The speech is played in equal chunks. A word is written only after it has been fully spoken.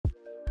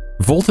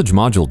Voltage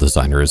Module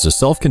Designer is a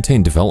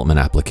self-contained development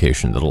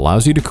application that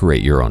allows you to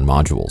create your own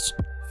modules.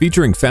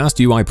 Featuring fast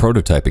UI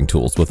prototyping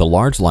tools with a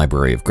large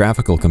library of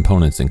graphical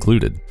components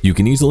included, you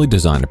can easily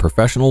design a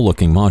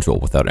professional-looking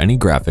module without any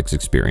graphics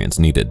experience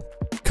needed.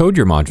 Code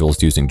your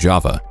modules using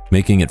Java,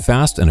 making it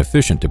fast and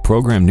efficient to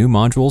program new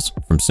modules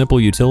from simple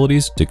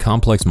utilities to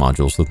complex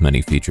modules with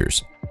many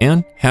features.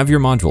 And have your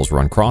modules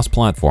run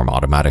cross-platform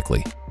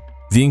automatically.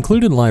 The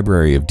included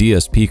library of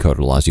DSP code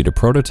allows you to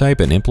prototype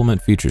and implement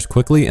features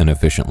quickly and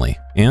efficiently,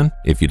 and,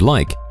 if you'd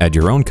like, add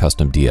your own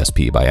custom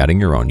DSP by adding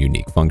your own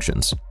unique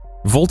functions.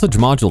 Voltage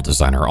Module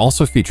Designer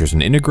also features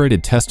an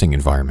integrated testing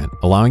environment,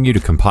 allowing you to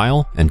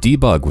compile and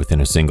debug within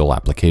a single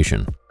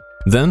application.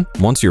 Then,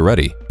 once you're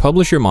ready,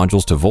 publish your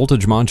modules to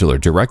Voltage Modular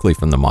directly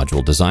from the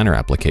Module Designer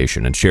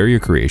application and share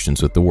your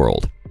creations with the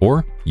world,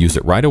 or use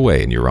it right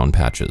away in your own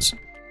patches.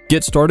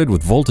 Get started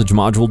with Voltage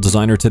Module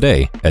Designer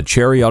today at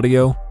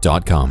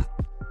cherryaudio.com.